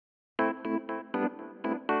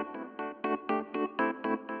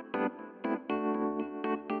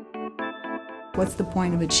What's the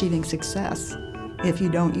point of achieving success if you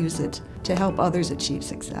don't use it to help others achieve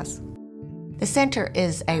success? The Center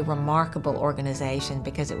is a remarkable organization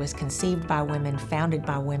because it was conceived by women, founded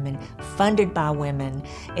by women, funded by women.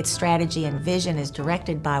 Its strategy and vision is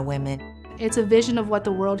directed by women. It's a vision of what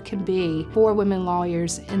the world can be for women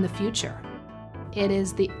lawyers in the future. It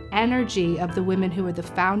is the energy of the women who are the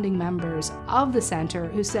founding members of the Center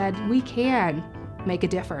who said, we can make a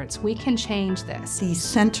difference, we can change this. The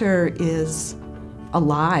Center is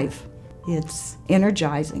alive, it's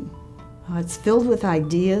energizing. It's filled with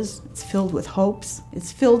ideas, it's filled with hopes,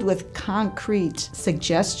 it's filled with concrete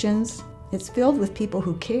suggestions, it's filled with people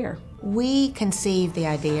who care. We conceived the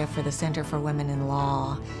idea for the Center for Women in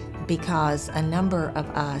Law because a number of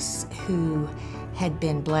us who had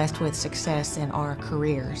been blessed with success in our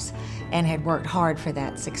careers and had worked hard for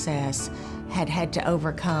that success had had to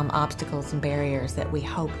overcome obstacles and barriers that we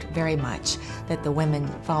hoped very much that the women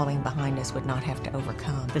following behind us would not have to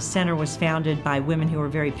overcome. The Center was founded by women who were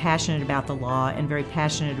very passionate about the law and very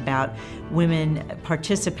passionate about women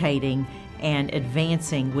participating and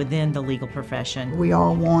advancing within the legal profession. We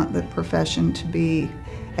all want the profession to be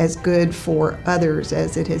as good for others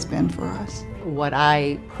as it has been for us. What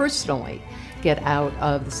I personally get out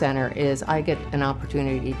of the Center is I get an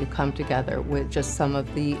opportunity to come together with just some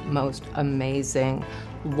of the most amazing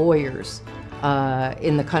lawyers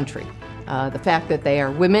in the country. The fact that they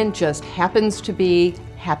are women just happens to be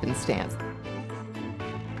happenstance.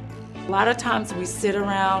 A lot of times we sit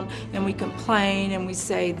around and we complain and we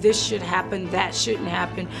say this should happen, that shouldn't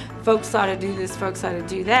happen, folks ought to do this, folks ought to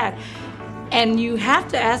do that. And you have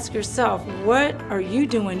to ask yourself, what are you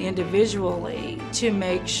doing individually to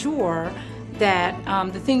make sure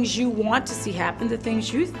that the things you want to see happen, the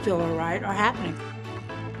things you feel are right, are happening.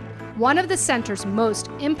 One of the Center's most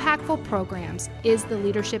impactful programs is the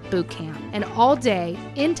Leadership Boot Camp, an all-day,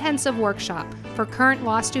 intensive workshop for current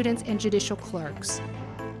law students and judicial clerks.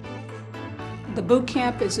 The boot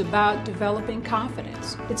camp is about developing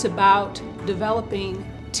confidence. It's about developing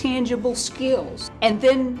tangible skills and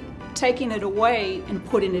then taking it away and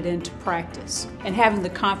putting it into practice and having the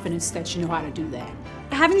confidence that you know how to do that.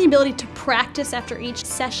 Having the ability to practice after each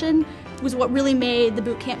session was what really made the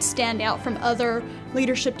boot camp stand out from other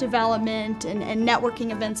leadership development and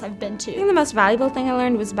networking events I've been to. I think the most valuable thing I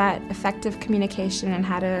learned was about effective communication and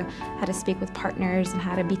how to speak with partners and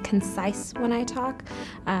how to be concise when I talk.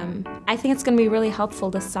 I think it's going to be really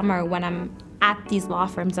helpful this summer when I'm at these law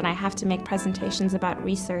firms and I have to make presentations about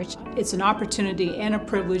research. It's an opportunity and a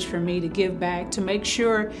privilege for me to give back, to make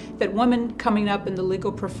sure that women coming up in the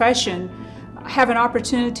legal profession have an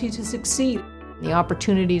opportunity to succeed. The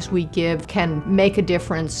opportunities we give can make a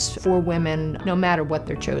difference for women no matter what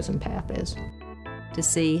their chosen path is. To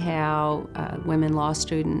see how women law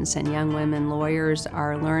students and young women lawyers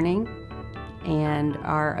are learning and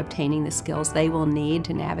are obtaining the skills they will need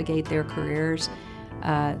to navigate their careers,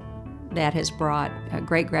 that has brought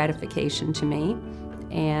great gratification to me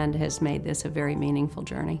and has made this a very meaningful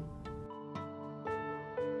journey.